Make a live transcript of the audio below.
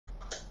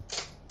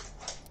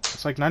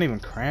It's like not even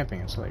cramping.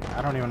 It's like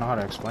I don't even know how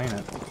to explain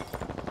it.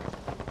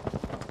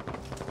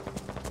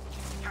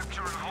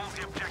 Capture and hold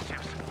the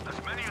objectives.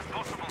 As many as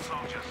possible,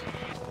 soldiers.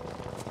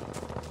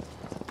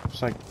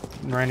 It's like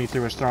Randy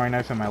threw his throwing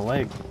knife in my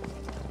leg.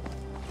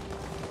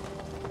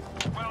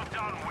 Well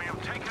done. We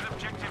have taken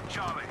objective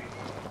Charlie.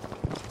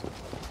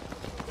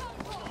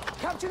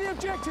 Capture the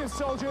objectives,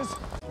 soldiers.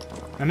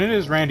 And it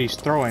is Randy's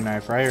throwing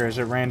knife, right? Or is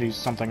it Randy's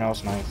something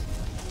else knife?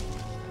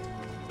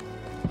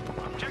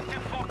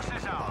 Objective Fox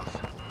is ours.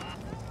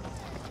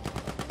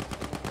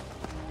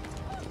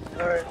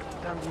 Alright,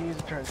 time to use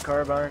the trench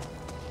carbine.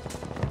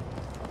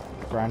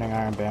 Grinding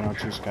iron band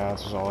 2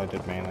 scouts is all I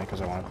did mainly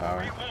because I wanted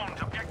power. Be warned,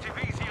 objective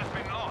easy has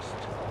been lost.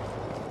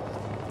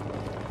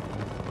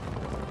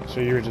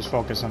 So you were just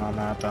focusing on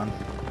that then?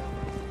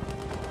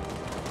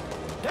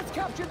 Let's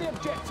capture the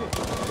objective.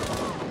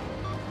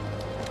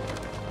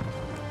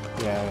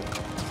 Yeah.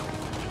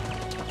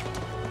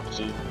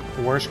 See?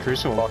 Worst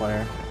Crucible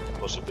player.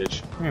 What's a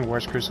bitch? I mean,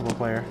 worst Crucible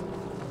player.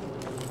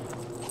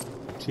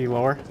 T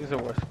lower? These are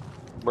worse.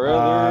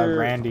 Brother!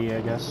 Randy, I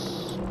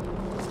guess.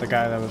 The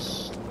guy that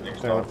was...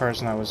 The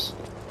person that was...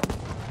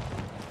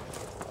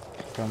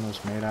 Gun was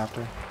made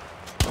after.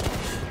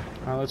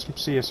 Let's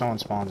see if someone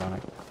spawns on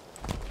it.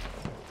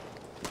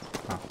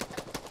 Oh,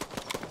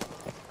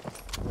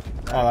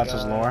 oh that's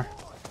his lore.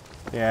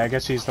 Yeah, I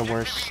guess he's the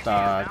worst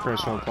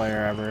Crucible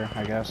player ever,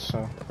 I guess,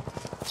 so...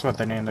 That's what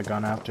they named the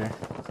gun after.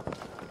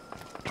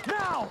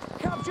 Now,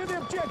 capture the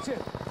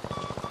objective.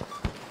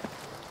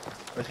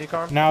 Where's he,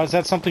 Carm? Now, is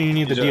that something you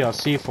need the He's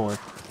DLC for?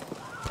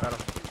 Got him.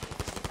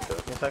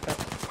 Give me a second.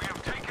 We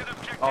have taken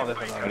objective. Oh, this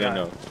is I didn't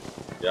know.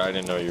 Yeah, I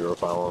didn't know you were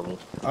following me.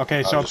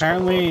 Okay, so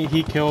apparently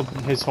he killed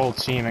his whole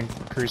team in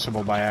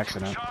Crucible by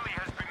accident. Charlie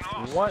has been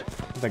lost. What?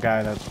 The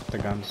guy that the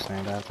gun's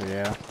named after,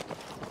 yeah.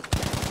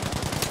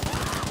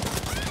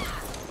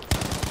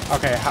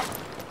 Okay,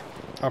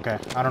 okay,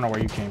 I don't know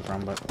where you came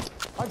from, but...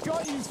 I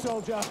got you,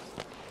 soldier.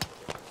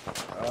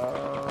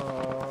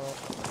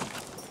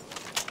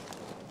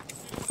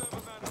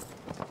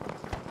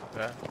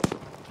 Yeah.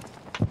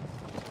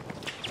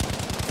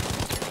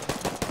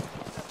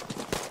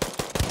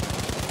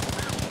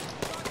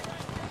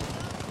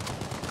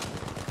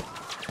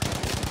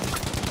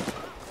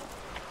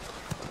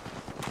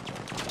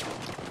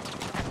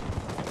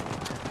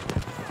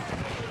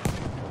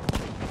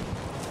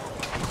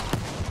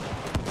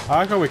 I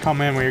like how we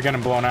come in when you're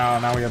getting blown out,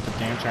 and now we have the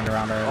game turned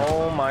around already.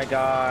 Oh my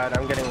god,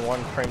 I'm getting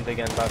one framed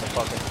again by the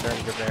fucking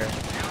stranger there.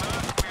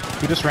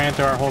 We just ran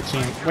through our whole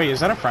team. Wait,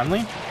 is that a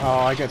friendly?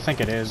 Oh, I think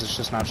it is. It's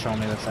just not showing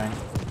me the thing.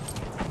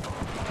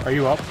 Are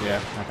you up? Yeah,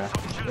 okay.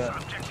 Yeah.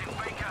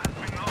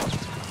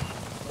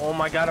 Oh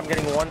my god, I'm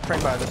getting one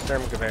frame by the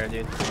Sturmgewehr,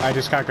 dude. I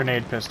just got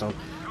grenade pistol.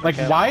 Like,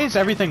 why is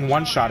everything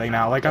one-shotting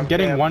now? Like, I'm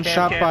getting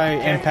one-shot by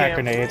impact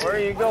grenades. Where are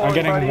you going, I'm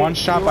getting buddy?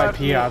 one-shot You by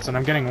left me. Piats, and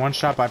I'm getting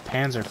one-shot by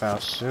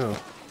Panzerfaust, too.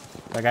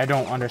 Like, I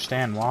don't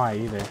understand why,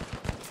 either.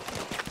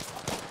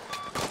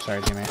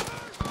 Sorry, teammate.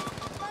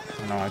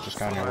 I know I just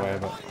got in your way,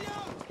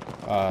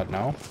 but...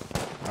 no?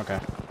 Okay.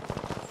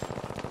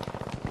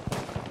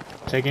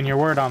 Taking your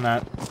word on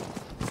that.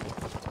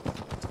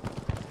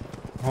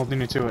 Holding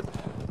you to it.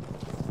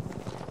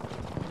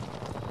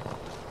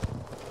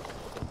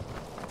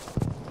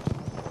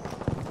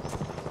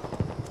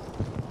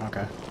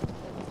 Okay.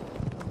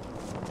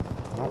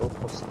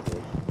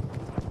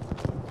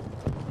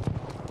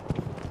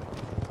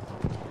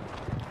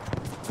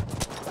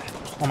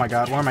 Oh my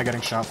god, where am I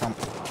getting shot from?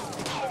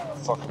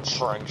 Fucking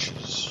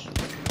trenches.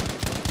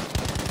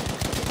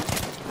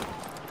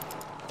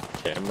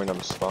 Cameron, I'm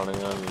spawning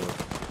on you.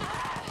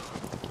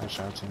 Nice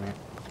shot, teammate.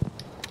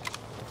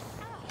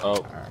 Oh.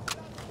 Alright.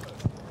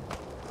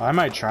 I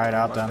might try it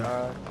out then.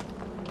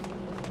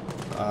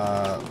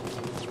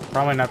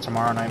 Probably not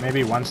tomorrow night,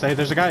 maybe Wednesday.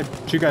 There's a guy,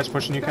 2 guys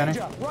pushing you, Kenny.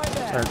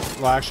 Or,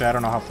 well, actually, I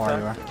don't know how far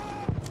you are.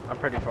 I'm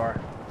pretty far.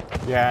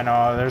 Yeah, I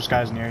know, there's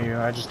guys near you.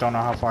 I just don't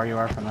know how far you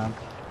are from them.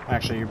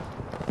 Actually, you're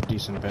a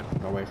decent bit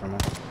away from them.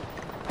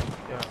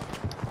 Yeah.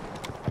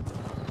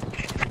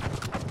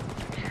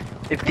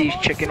 If these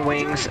chicken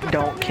wings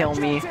don't kill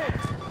me,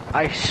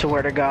 I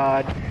swear to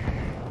God.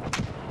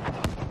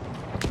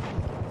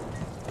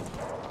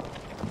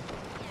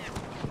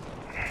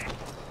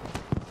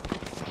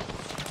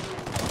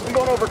 I'm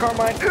going over,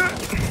 Carmine.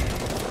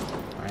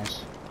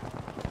 Nice.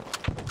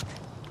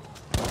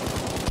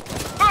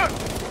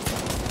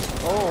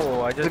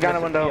 Oh, I just There's a guy in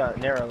the window. Yeah,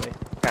 narrowly.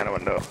 Kind of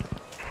window.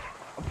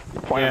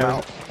 Point him Yeah,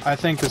 out. I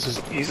think this is...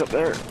 He's up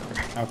there.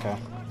 Okay.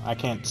 I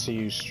can't see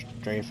you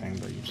strafing,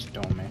 but you just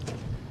don't me.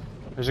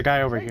 There's a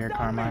guy over here,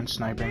 Carmine,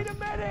 sniping.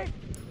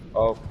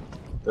 Oh.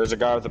 There's a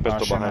guy with a Oh,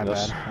 pistol shit, my behind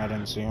us. bad. I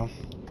didn't see him.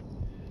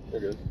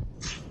 You're good.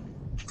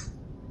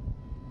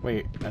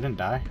 Wait, I didn't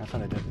die? I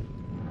thought I did.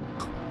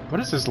 What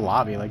is this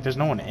lobby? Like, there's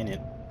no one in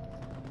it.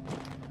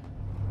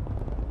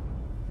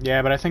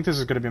 Yeah, but I think this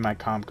is gonna be my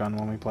comp gun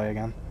when we play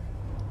again.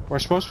 We're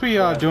supposed to be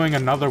doing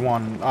another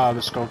one,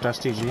 the scoped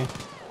STG.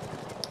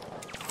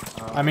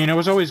 I mean, it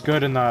was always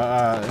good in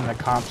the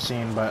comp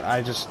scene, but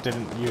I just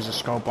didn't use a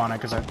scope on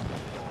it because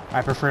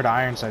I preferred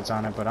iron sights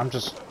on it. But I'm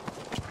just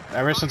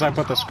Ever since I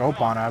put the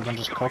scope on it, I've been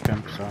just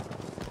cooking, so.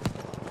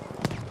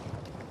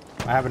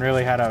 I haven't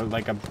really had a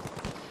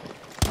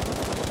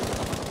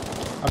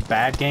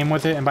bad game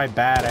with it, and by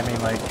bad, I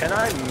mean like... Can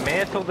I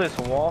mantle this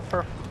wall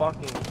for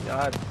fucking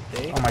God's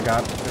sake? Oh my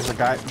god, there's a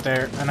guy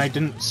there, and I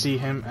didn't see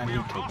him, and he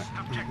killed me.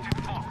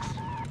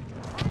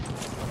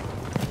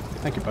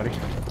 Thank you, buddy.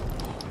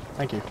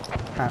 Thank you.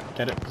 Ha,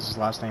 get it? Because his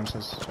last name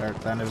says, or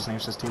the end of his name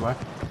says TY.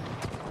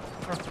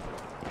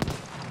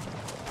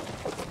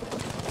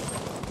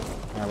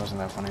 That wasn't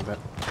that funny, but...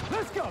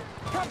 Let's go!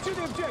 Capture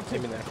the objective!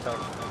 Maybe next time.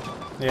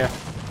 Yeah.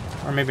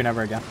 Or maybe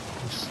never again.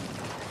 Just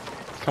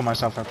kill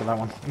myself after that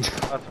one.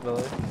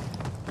 Possibility.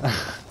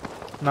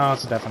 No,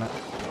 it's a definite.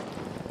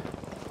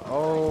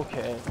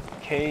 Okay.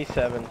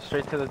 K7.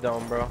 Straight to the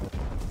dome, bro.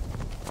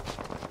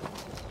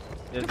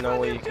 There's no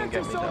way you can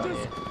get me down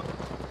here.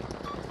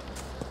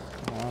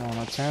 On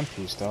a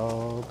 10-piece,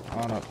 dog.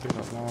 On a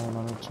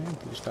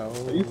 10-piece, dog.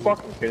 Are you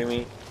fucking kidding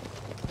me?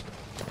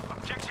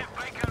 Objective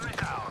Baker is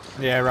ours.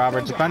 Yeah,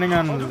 Robert, depending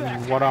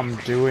on what I'm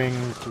doing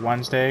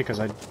Wednesday, because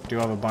I do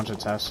have a bunch of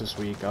tests this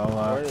week,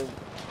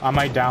 I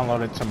might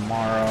download it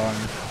tomorrow and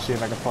see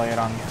if I can play it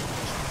on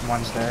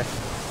Wednesday.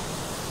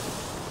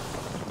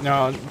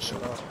 No,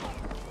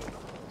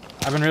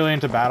 I've been really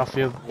into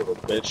Battlefield, You little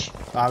bitch.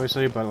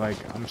 obviously, but like,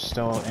 I'm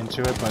still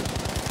into it,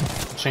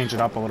 but change it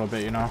up a little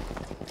bit, you know?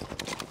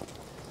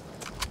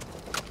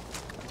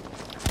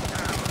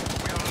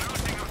 We are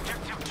losing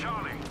objective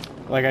Charlie.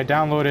 Like, I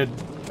downloaded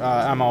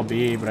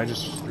MLB, but I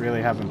just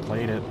really haven't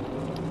played it.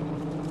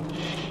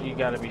 You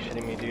gotta be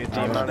shitting me, dude. The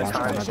I was amount of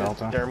watching times on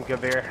the Delta.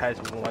 Dermgavir has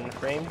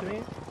one-framed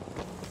me?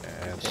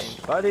 Yes.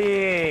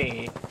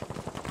 Buddy!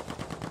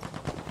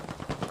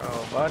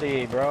 Oh,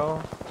 buddy,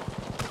 bro.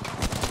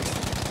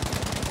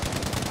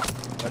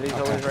 Buddy's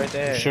always right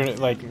there. Should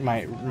like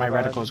my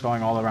reticle is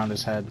going all around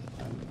his head.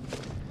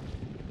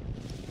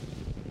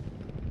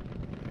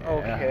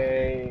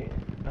 Okay.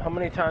 How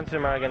many times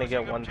am I gonna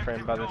get one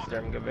frame by this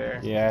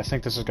Dermgavir? Yeah, I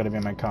think this is gonna be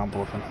my comp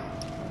weapon.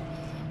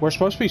 We're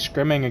supposed to be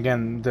scrimming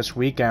again this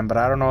weekend, but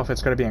I don't know if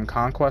it's gonna be in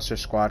Conquest or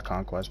Squad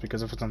Conquest,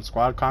 because if it's in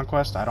Squad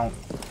Conquest, I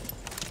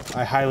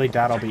highly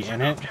doubt I'll be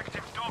in it.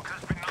 Objective Dog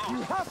has been lost.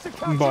 You have to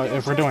capture But the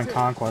if we're doing objective.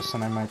 Conquest,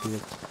 then I might be.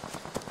 Objective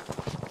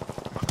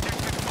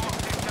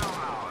Dog is now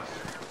ours.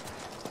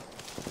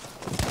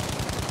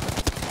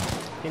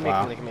 He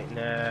Wow. makes me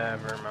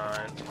never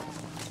mind.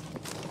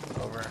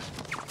 Over.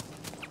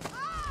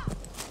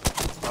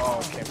 Oh,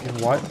 okay.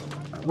 What?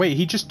 Wait,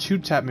 he just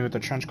two-tapped me with the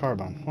trench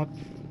carbine. What?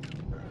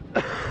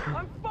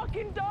 I'm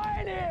fucking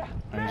dying here!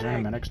 Oh, is there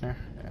any medics near?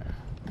 Yeah.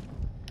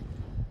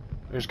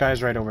 There's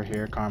guys right over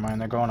here, Carmine.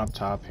 They're going up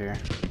top here.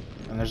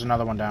 And there's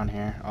another one down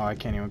here. Oh, I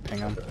can't even ping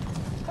him.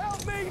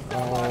 Help me!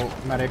 Oh,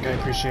 medic, I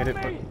appreciate it,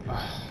 but...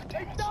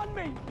 They done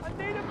me! I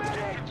need a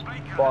medic!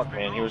 Fuck,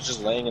 man. He was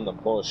just laying in the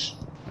bush.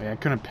 Yeah, I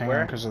couldn't ping him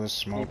Where? because of the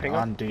Can you smoke ping him?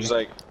 on D. He's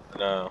like,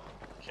 no.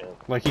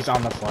 Can't. Like, he's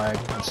on the flag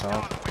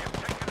himself.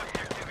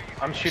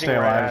 I'm shooting Stay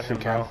right alive at if you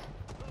him, can. bro.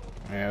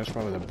 Yeah, it's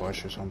probably the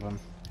bush or something.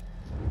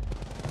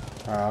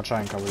 Alright, I'll try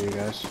and cover you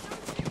guys.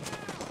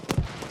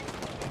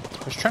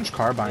 There's trench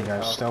carbine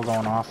guys still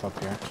going off up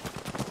here.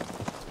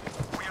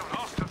 We have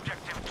lost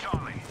objective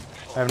Charlie.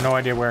 I have no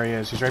idea where he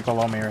is. He's right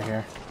below me right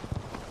here.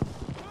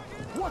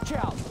 Watch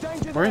out!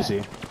 Danger Where there. is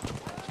he?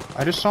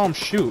 I just saw him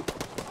shoot.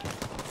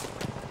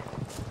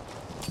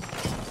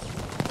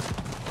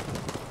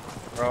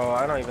 Bro,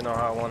 I don't even know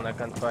how I won that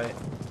gunfight.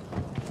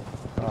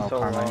 Oh, So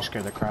Carmine, low. you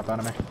scared the crap out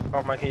of me.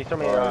 Oh, Mike, can you throw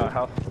me Alright.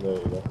 health? There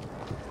you go.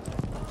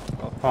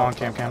 Oh,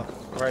 Hold on, Cam.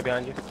 right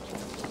behind you.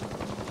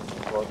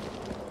 What?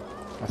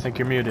 I think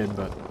you're muted,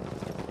 but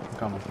I'm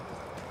coming.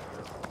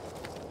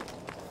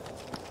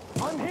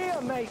 I'm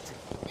here, mate!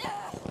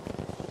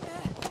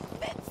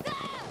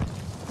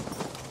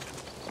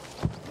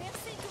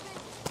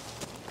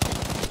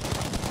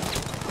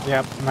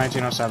 Yep,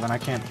 1907. I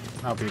can't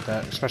outbeat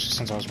that, especially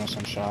since I was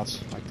missing shots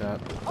like that.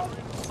 I'm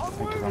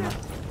Thank you, wounded!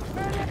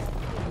 Bummer. Medic!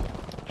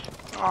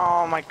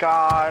 Oh my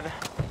god.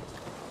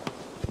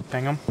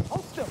 Ping him.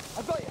 Hold still!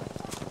 I got you!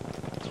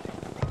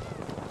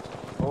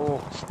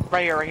 Oh,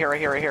 Right here, right here, right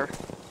here, right here.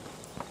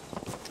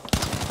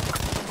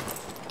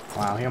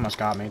 Wow, he almost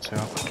got me too.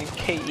 Fucking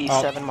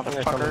KE7 I'm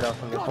gonna come motherfucker. down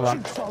from this. Hold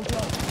on. Soldier!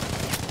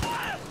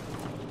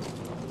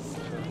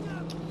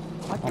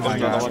 Oh my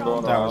There's another god, one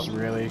going that was around.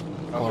 really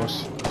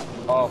close.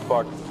 Oh,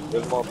 fuck.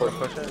 There's more for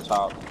Push it. the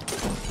top.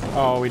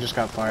 Oh, we just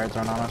got fire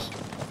thrown on us.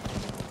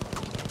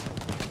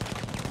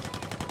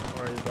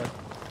 Where are you, bud?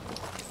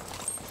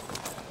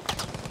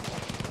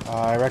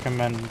 I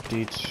recommend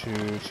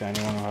D2 to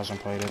anyone who hasn't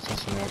played it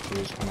since the new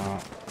FQs come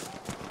out.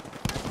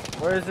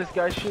 Where is this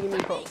guy shooting me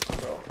from?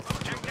 Bro.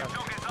 Objective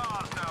Dog is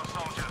ours now,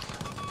 soldiers.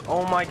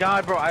 Oh my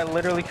god, bro, I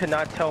literally could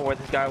not tell where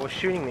this guy was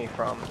shooting me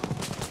from. I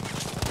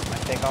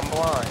think I'm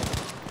blind.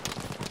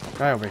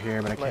 Guy over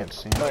here, but I can't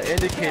see him. My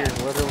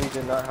indicators literally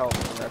did not help me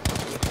in that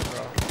situation,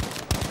 bro.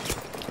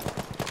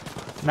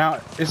 Now,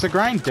 is the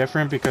grind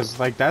different? Because,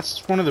 like,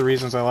 that's one of the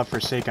reasons I left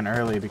Forsaken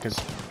early, because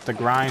the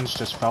grinds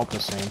just felt the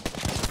same.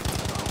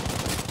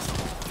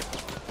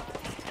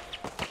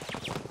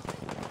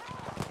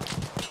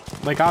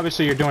 Like,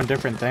 obviously you're doing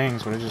different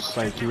things, but it's just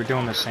like you were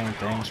doing the same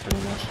things pretty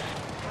much.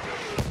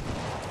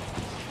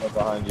 Right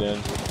behind you,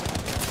 Andrew.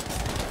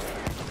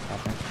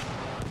 Okay.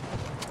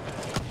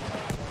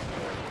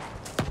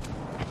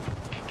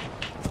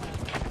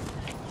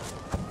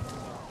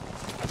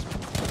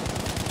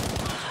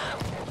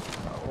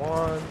 Got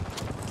one.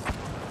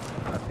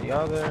 Got the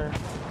other.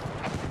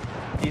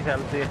 He's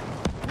empty.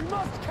 We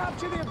must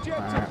capture the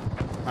objective. Alright.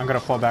 I'm gonna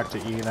fall back to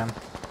E then.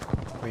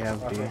 We have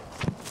D. Okay.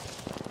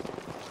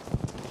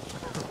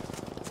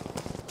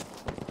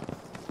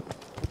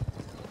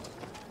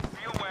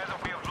 Be aware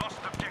that we have lost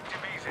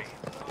objective easy.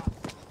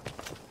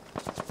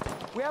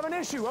 We have an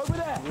issue over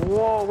there.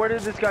 Whoa, where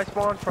did this guy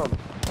spawn from?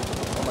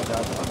 Oh my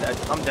god, I'm dead.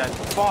 I'm dead.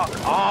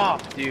 Fuck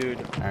off, dude.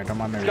 Alright, don't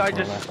mind me. This guy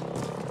record just... that.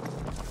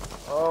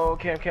 Oh,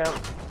 Cam. I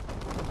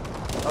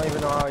don't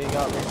even know how he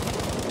got me.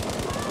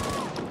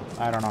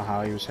 I don't know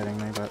how he was hitting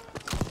me, but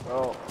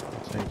Oh,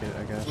 I'll take it,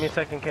 I guess. give me a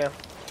second, Cam.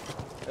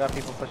 I got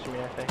people pushing me,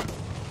 I think.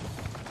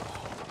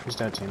 He's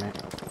dead, teammate.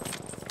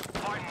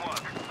 Fine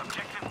work.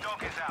 Objective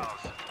dog is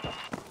ours.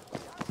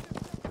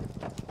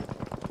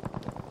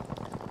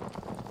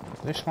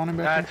 Are they spawning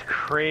back That's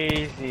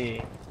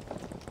crazy.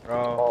 Bro.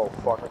 Oh,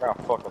 fuck, I got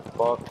fucking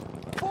fucked.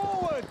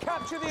 Forward,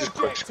 capture the Just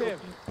quick objective.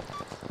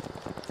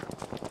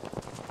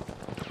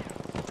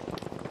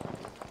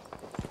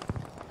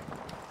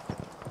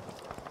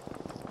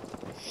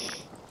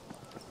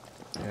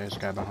 Yeah, there's a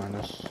guy behind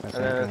us. I think,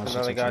 And then unless there's it's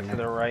another a guy to teammate.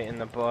 the right in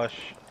the bush.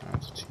 Oh,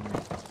 it's a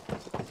teammate.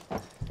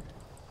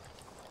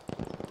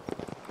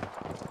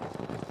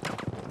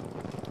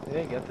 Did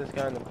they get this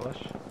guy in the bush?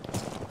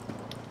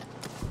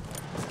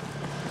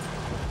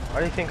 Why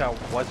do you think I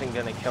wasn't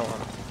gonna kill him?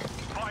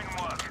 Fine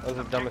work. That was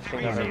the dumbest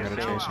thing I've I'm ever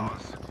gonna seen.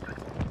 chase him.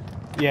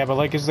 Yeah, but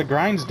like, is the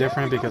grind's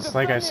different? Because,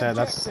 like I said,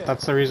 that's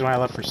the reason why I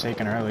left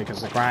Forsaken early.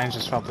 Because the grinds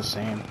just felt the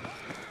same.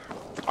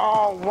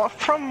 Oh, what?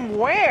 From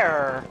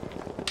where?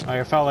 Like,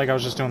 I felt like I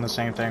was just doing the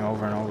same thing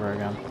over and over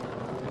again.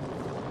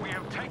 We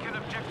have taken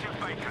objective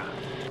Baker.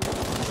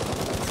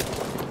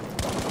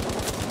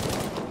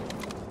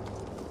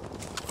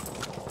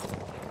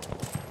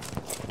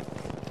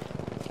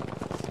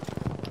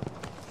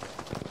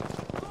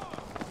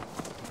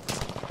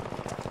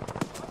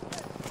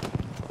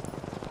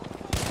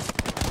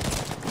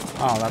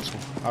 Oh, that's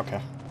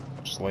okay.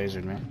 Just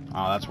lasered me.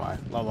 Oh, that's why.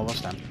 Level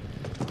 10.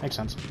 Makes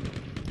sense.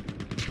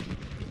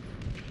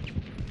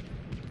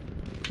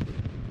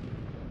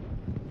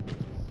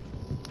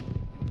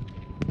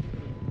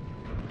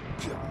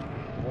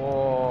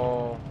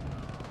 Whoa.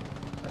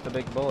 That's a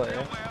big bullet, Be eh?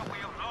 aware we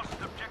have lost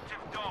objective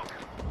dog.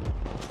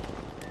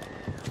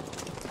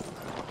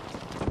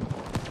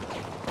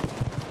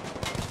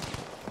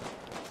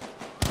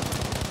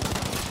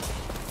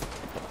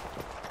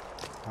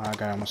 Oh, that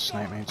guy almost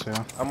sniped me too.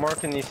 I'm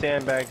working these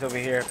sandbags over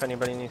here if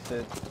anybody needs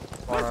to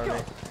spawn on me.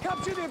 Let's go.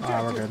 Capture the objective.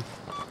 Ah, we're good.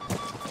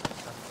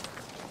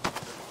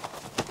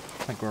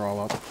 I think we're all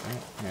up,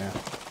 right? Yeah.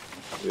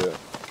 Yeah.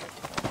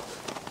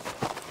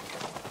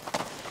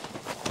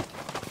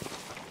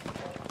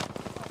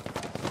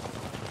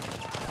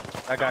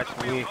 I got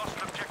you weak. Lost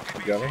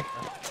objective You got me?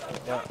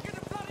 Yeah.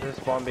 There's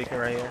a spawn beacon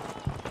right here.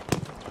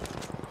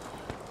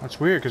 That's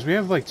weird, because we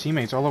have like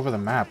teammates all over the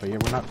map, but yeah,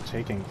 we're not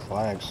taking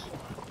flags.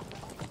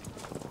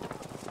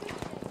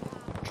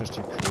 Just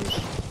a cruise.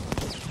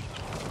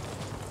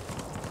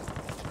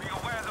 Be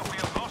aware that we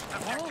have lost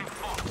objective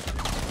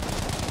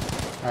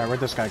Fox. Alright, where'd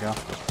this guy go? We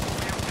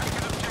have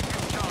taken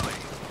objective Charlie.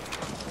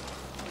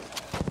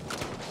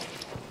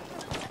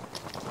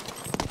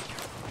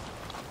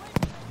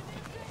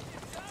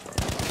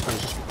 Oh,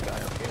 there's just a guy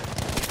up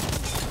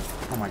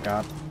here. Oh my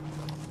god.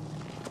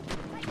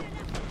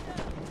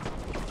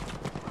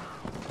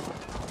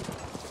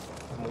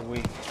 I'm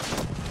weak.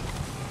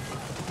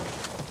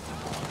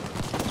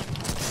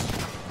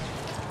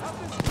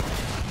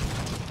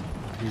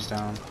 He's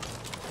down.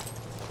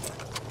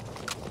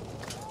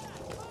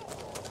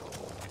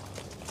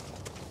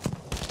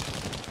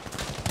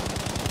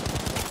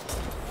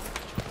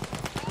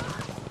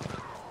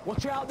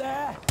 Watch out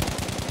there.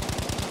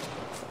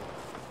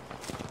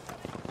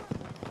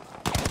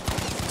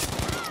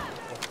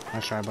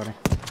 Nice try, buddy.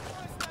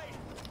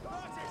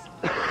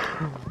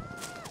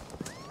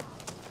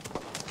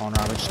 Oh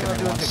no, just give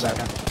me 1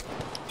 second.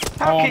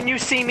 How Oh. can you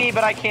see me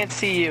but I can't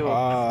see you?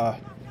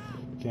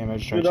 Game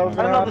edge Dude, that was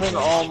stretching. happening.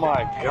 Oh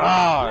my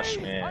gosh,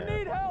 I man.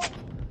 need help.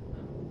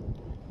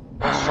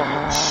 That's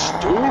fucking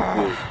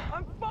stupid.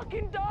 I'm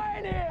fucking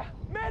dying here.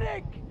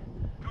 Medic.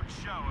 Good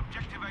show.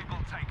 Objective able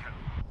taken.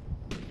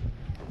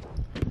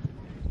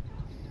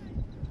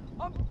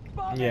 I'm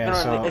fucking. Yeah, No,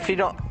 so if you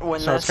don't win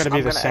so it's this, gonna be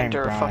I'm the gonna same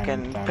enter a grind,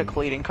 fucking then.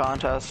 pickle eating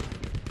contest.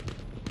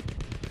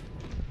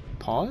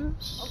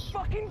 pause.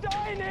 I'm fucking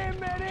dying here,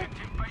 medic.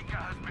 Objective Baker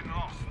has been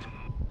lost.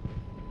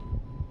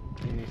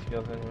 Need these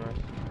skills anyways.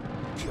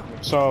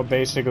 So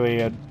basically,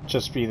 it'd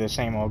just be the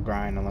same old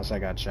grind unless I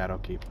got Shadow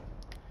Keep.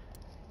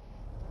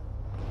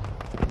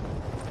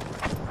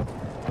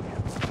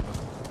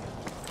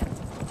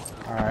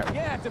 Alright.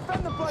 Yeah,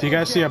 defend the If you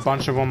guys see a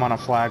bunch of them on a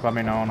flag, let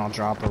me know and I'll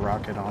drop a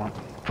rocket on it.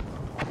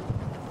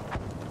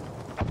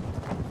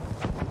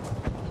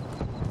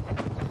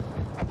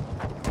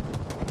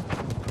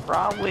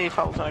 Probably, if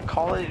I was gonna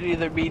call it, it'd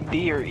either be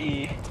D or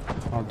E.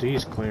 Well,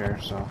 D's clear,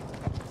 so.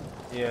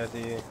 Yeah, the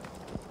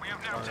We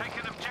have now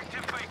taken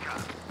objective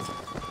Baker.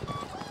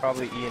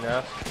 probably E and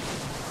F,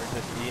 or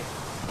just E.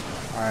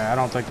 Alright, I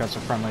don't think that's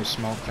a friendly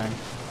smoke thing.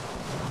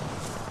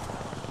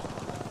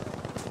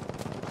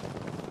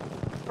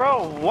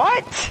 Bro,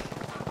 what?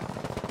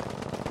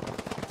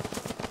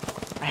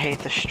 I hate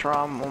the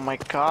strum, oh my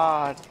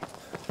god.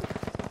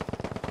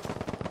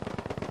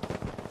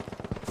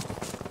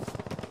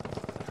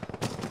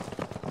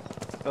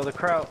 Kill the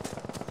crowd.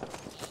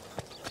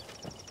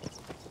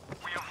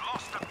 We have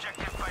lost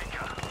objective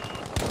Baker.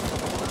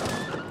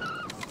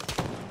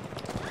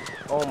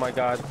 Oh my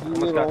god,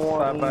 almost got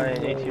slapped by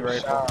an AT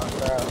rifle.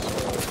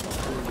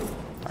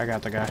 I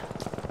got the guy.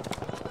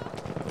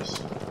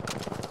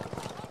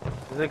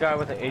 There's a guy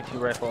with an AT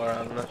rifle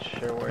around, I'm not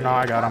sure where he No,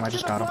 I is. got him. I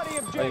just got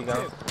him. There you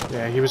go.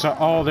 Yeah, he was.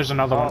 Oh, there's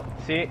another Oh, one.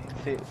 see?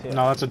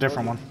 No, that's a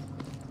different one.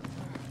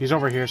 He's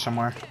over here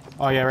somewhere.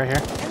 Oh, yeah, right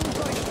here.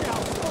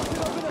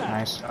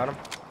 Nice. Got him.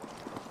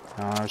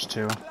 No, there's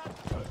two.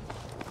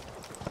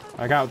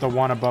 I got the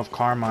one above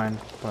Carmine,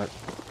 but.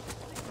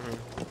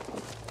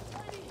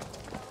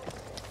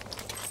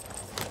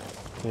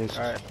 He's-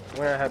 Alright,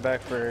 we're gonna head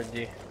back for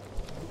D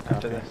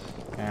after Okay. this.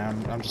 Yeah,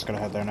 I'm just gonna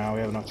head there now.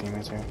 We have enough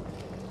teammates here.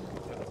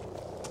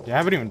 Yeah, I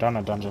haven't even done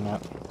a dungeon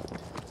yet.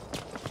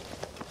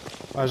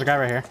 Oh, there's a guy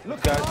right here.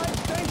 Look, Guys. guys,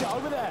 danger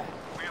over there.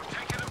 We have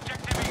taken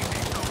objective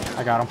easy, soldiers.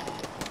 I got him.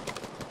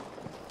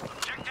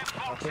 Objective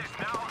Fox is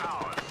now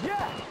ours.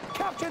 Yeah,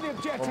 capture the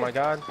objective. Oh my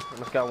god,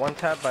 almost got one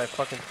tap by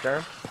fucking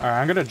Sturm. Alright,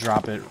 I'm gonna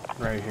drop it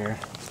right here.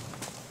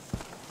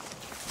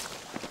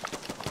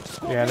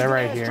 Yeah, they're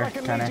right here, Strike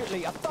Kenny.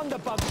 immediately. A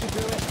thunderbug should do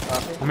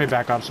it. Let me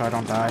back up so I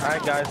don't die.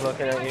 Alright guys,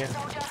 looking at you.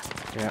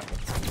 Yeah.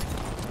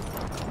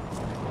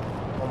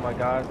 Oh my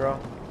god, bro.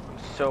 I'm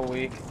so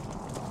weak.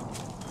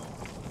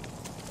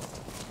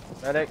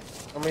 Medic,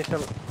 give me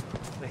some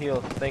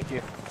heals, thank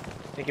you.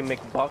 You can make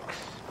bucks.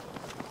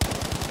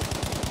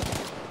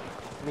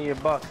 Give me your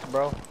bucks,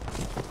 bro.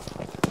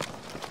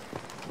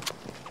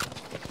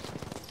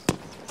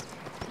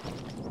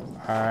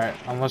 Alright,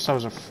 unless that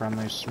was a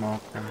friendly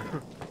smoke. Then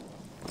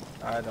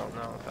I don't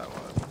know if that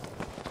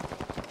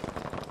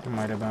was. it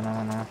might have been, I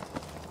don't know.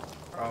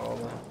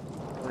 Probably.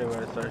 Somebody would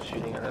have started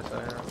shooting at us,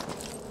 I know.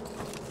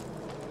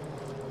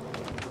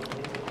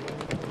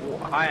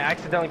 I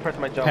accidentally pressed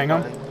my jump Ping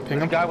him? button. Ping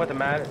There's him? a guy with the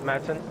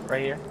Madsen,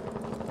 right here.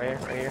 Right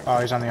here. Oh,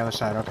 he's on the other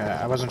side. Okay,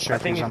 I wasn't sure I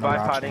if think he he's was on the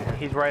rocks. bipoding.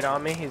 He's right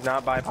on me. He's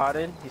not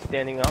bipoded. He's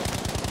standing up.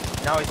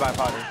 Now he's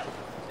bipoded.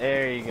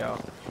 There you go.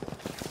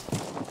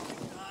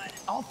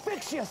 I'll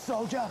fix you,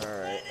 soldier.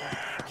 Alright.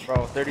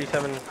 Bro,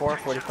 37-4,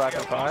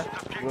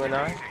 45-5. You and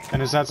I.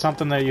 And is that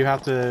something that you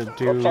have to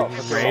do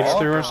raids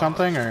through or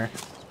something, or?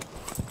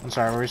 I'm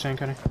sorry, what were you saying,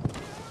 Kenny?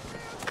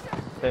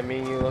 That me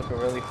and you look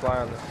really fly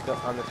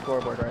on the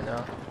scoreboard right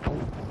now.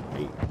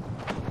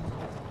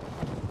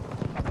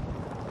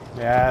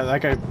 Yeah,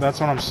 that's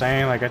what I'm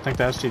saying. Like, I think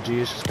the STG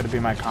is just gonna be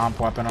my comp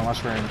weapon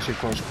unless we're in too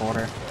close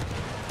quarter.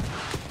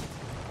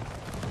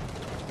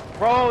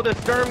 Bro, the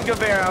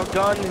Sturmgewehr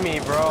outgunned me,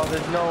 bro.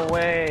 There's no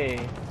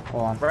way.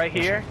 Hold on. Right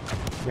here.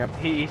 Yep.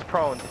 He's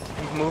prone.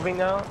 He's moving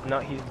now. No,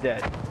 he's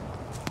dead.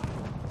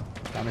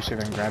 Let me see if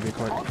I can grab you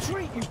quick. I'll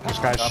treat you. This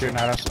guy's shooting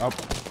at us. Oh,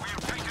 We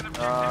have taken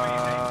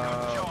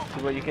objective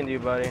See what you can do,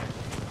 buddy.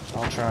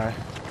 I'll try.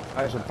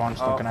 There's a bunch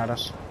looking at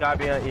us. Got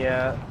me,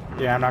 yeah.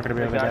 Yeah, I'm not gonna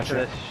be The able to guy get to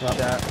you. the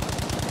Yep. shot.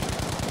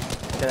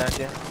 Can I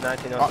see?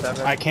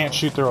 1907. I can't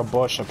shoot through a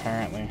bush,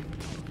 apparently.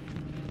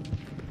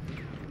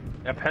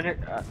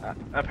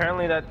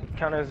 Apparently that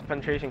counted as a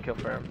penetration kill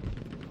for him.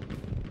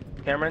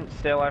 Cameron,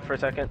 stay alive for a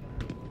second.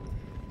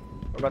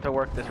 We're about to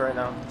work this right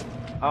now.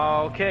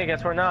 Okay,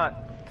 guess we're not.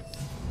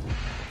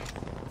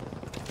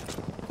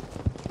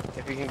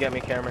 If you can get me,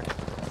 Cameron.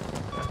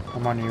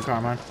 I'm on you,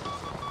 Carmine.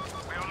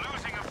 We are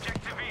losing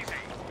objective easy.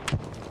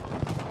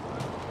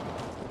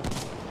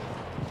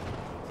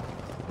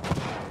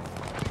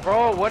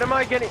 Bro, what am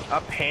I getting?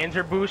 A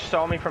Panzer boost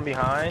saw me from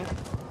behind?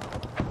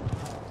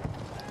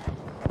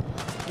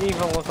 Didn't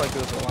even look like it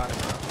was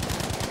alive.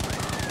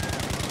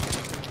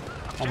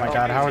 Oh my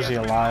god, how is he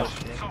alive?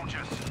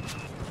 Soldiers.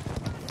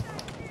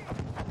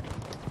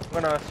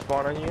 I'm gonna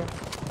spawn on you.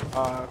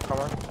 Come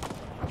on.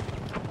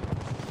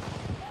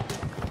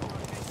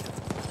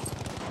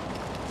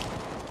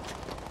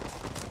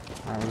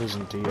 Alright, we're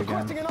losing D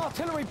Requesting again. an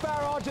artillery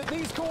barrage at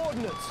these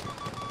coordinates.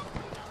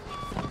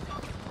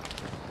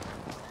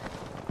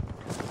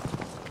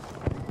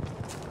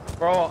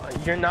 Bro,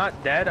 you're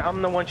not dead.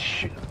 I'm the one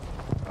shoot.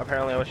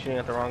 Apparently I was shooting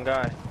at the wrong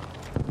guy.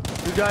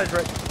 You guys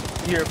right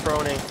here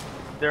proning.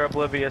 They're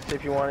oblivious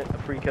if you want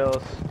free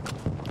kills.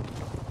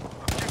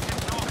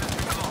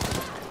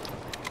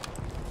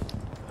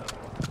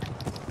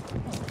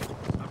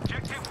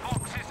 Objective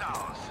Fox is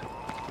ours.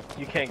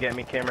 You can't get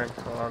me, Cameron.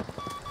 Hold on.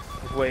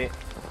 Just wait.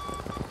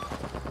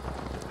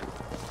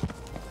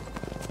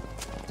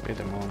 Get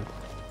them on.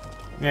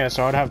 Yeah,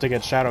 so I'd have to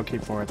get Shadow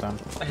Keep for it then.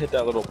 I hit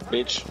that little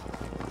bitch.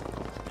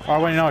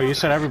 Oh wait, no, you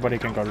said everybody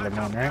can go to the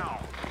moon, right?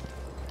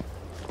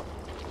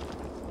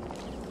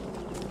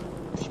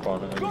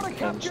 spawning on Gotta you.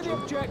 capture the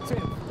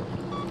objective.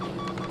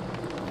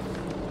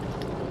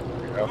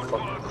 Yeah,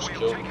 fuck this We've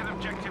kill. taken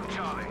objective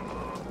Charlie.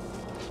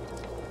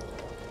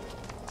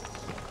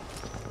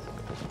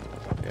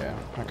 Yeah,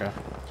 okay.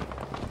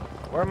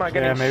 Where am I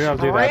getting Yeah, maybe I'll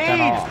do that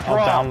then. I'll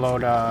sprayed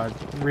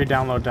download,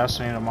 re-download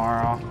Destiny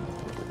tomorrow.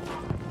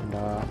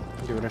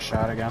 And, give it a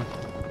shot again.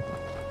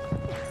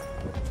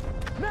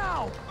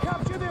 Now,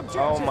 capture the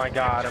objective. Oh my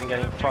god, I'm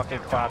getting fucking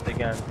clapped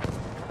again.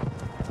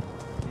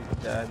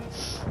 He's dead.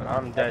 But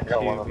I'm I dead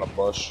got one on too. the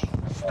bush.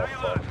 Stay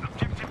alert.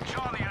 Objective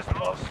Charlie is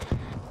lost.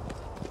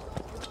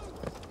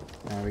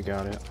 Yeah, we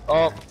got it.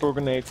 Oh, throw a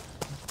grenade.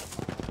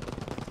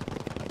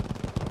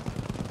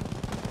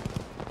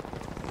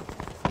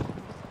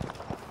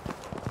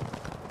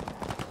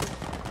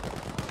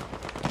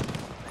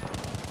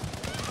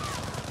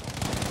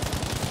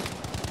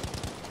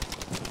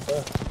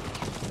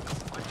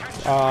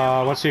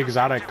 What's the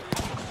exotic?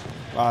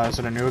 Is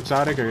it a new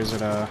exotic or is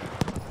it a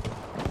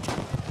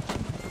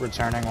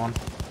returning one?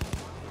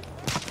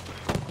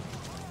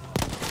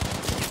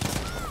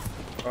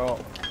 Oh.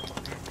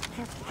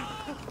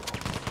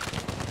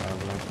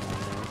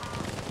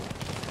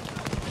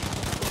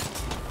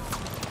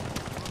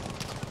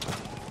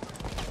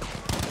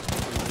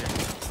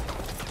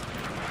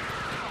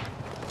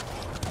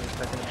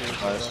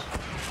 Nice.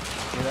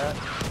 See that?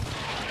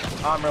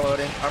 I'm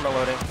reloading. I'm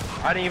reloading.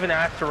 I didn't even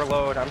ask to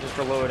reload. I'm just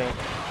reloading.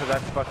 Because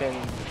that's fucking...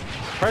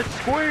 Press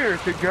square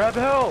to grab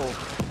health.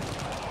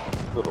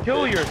 Little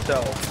Kill bitch.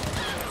 yourself.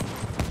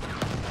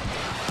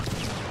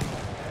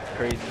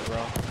 Crazy, bro.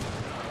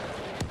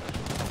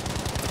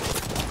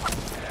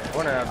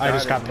 Wouldn't have I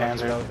just died got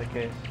as much if Panzer. that was the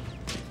case.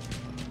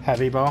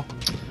 Heavy bow?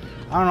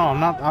 I don't know, I'm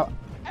not...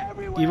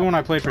 even when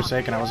I played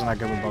Forsaken, I wasn't that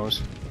good with bows.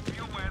 Be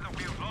aware that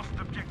we have lost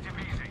objective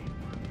easy.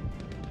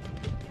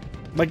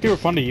 Like, they were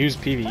fun to use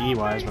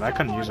PvE-wise, but I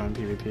couldn't use them in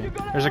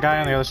PvP. There's a guy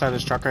on the other side of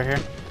this truck right here.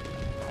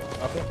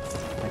 Okay.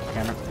 Thank you,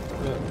 Cameron.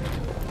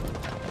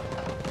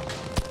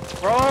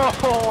 Bro,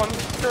 I'm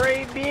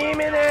straight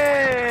beaming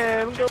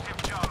him! Go,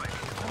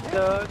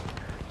 Doug.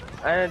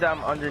 And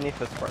I'm underneath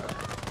the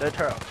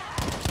truck.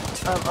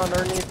 I'm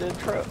underneath the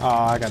truck. Oh,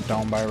 I got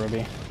domed by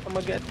Ruby. Come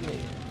and get me,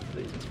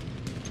 please.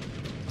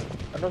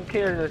 I don't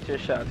care that your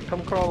shots.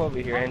 Come crawl over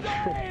here and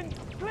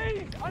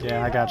Please,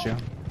 Yeah, I got you.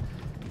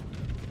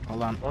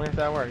 Hold on. only if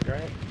that works,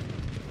 right?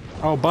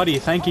 Oh, buddy,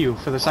 thank you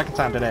for the second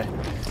time today.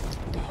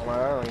 Well,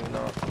 I don't even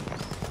know.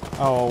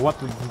 Oh, what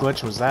the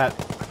glitch was that?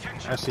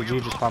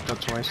 SCG just popped up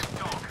twice.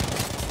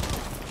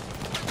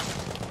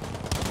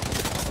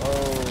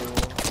 Oh.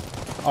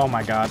 Oh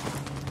my god.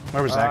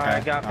 Where was that guy? I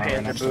got Oh, right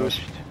Panda next to us.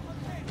 boosted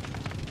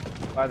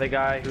by the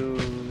guy who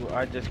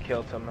I just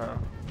killed somehow.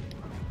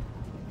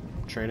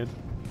 Traded.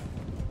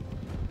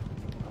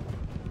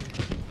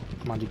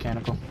 Come on,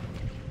 Decanical.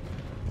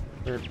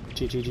 Or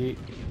TTG.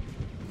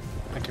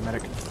 Thank you,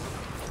 medic.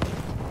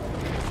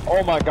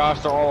 Oh my gosh,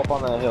 they're all up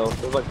on that hill.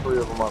 There's like 3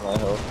 of them on that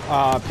hill.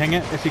 Ping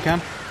it if you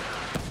can.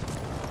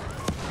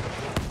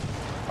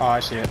 Oh, I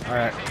see it.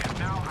 Alright.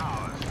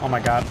 Oh my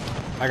god.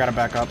 I gotta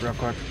back up real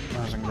quick.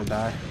 I was gonna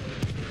die.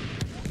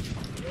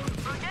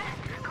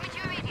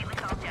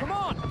 come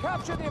on,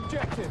 capture the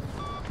objective.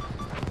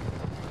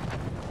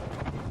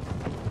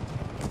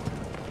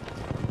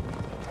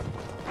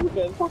 You're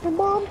getting fucking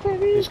bombed,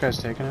 Kenny. These guys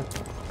taking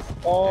it.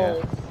 Oh,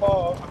 Yeah.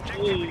 fuck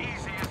me. Easy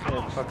is Getting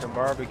lost. fucking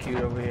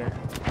barbecued over here.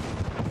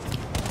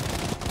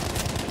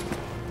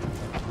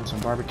 And some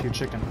barbecue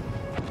chicken.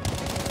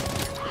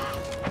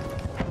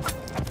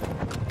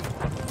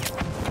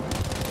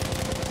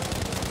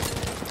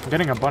 I'm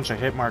getting a bunch of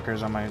hit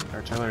markers on my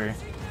artillery.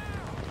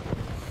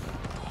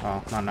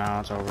 Oh, not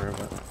now, it's over,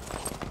 but...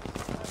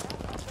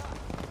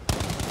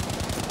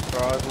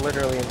 Bro, I was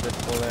literally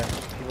invisible there.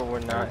 People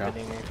were not There we go.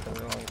 hitting me for a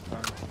long time.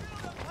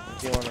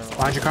 If you wanna-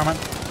 Behind you, Carmen.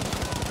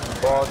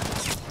 Fuck.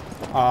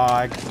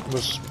 I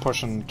was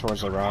pushing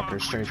towards the rock, or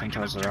strafing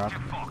towards the rock.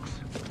 Fox.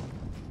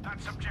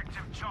 That's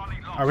objective Charlie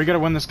lost. Are we gonna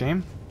win this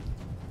game?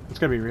 It's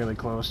gonna be really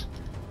close.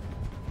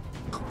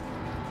 We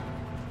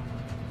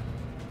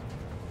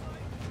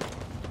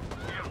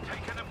have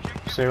taken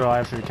objective. Stay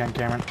alive if you can,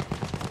 Cameron.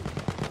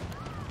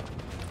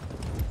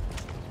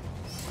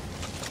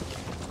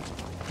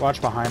 Watch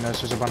behind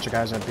us, there's a bunch of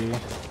guys at B.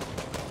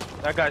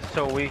 That guy's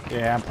so weak.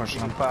 Yeah, I'm pushing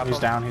You can him. clap He's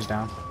him. down, he's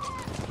down.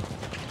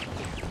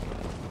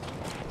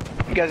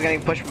 You guys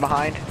getting pushed from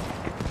behind?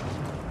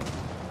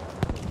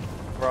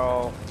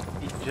 Bro,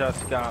 he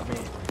just got me.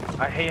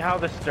 I hate how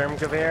the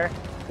Sturmgewehr,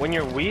 when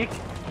you're weak,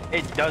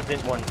 it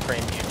doesn't one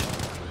frame you.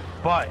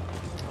 But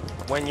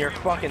when you're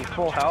fucking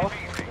full health,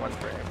 one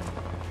frame.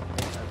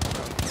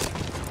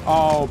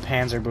 Oh,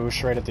 Panzer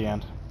boost right at the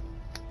end.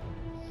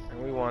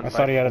 And we won. I by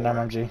thought he had an 4.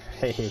 MMG.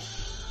 Hey,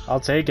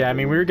 I'll take it. I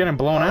mean, we were getting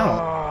blown out.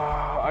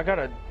 Oh, I got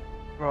a.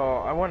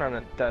 Bro, I went on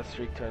a death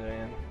streak today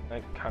and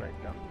I kind of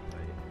got.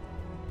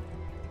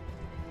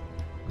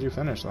 You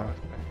finished though.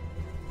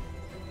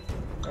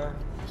 Uh,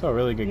 It's a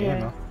really good game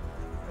Yeah.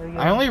 though.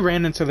 I only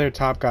ran into their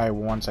top guy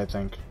once, I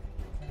think.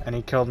 And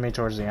he killed me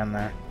towards the end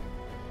there.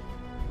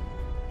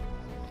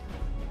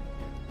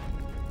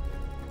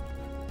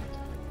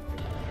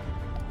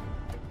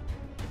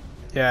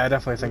 Yeah, I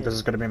definitely think this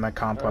is gonna be my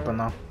comp weapon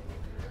though.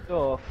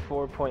 Still a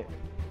 4 point.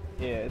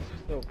 Yeah, it's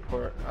still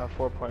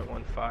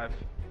 4.15.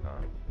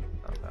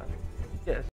 Not bad. Yes.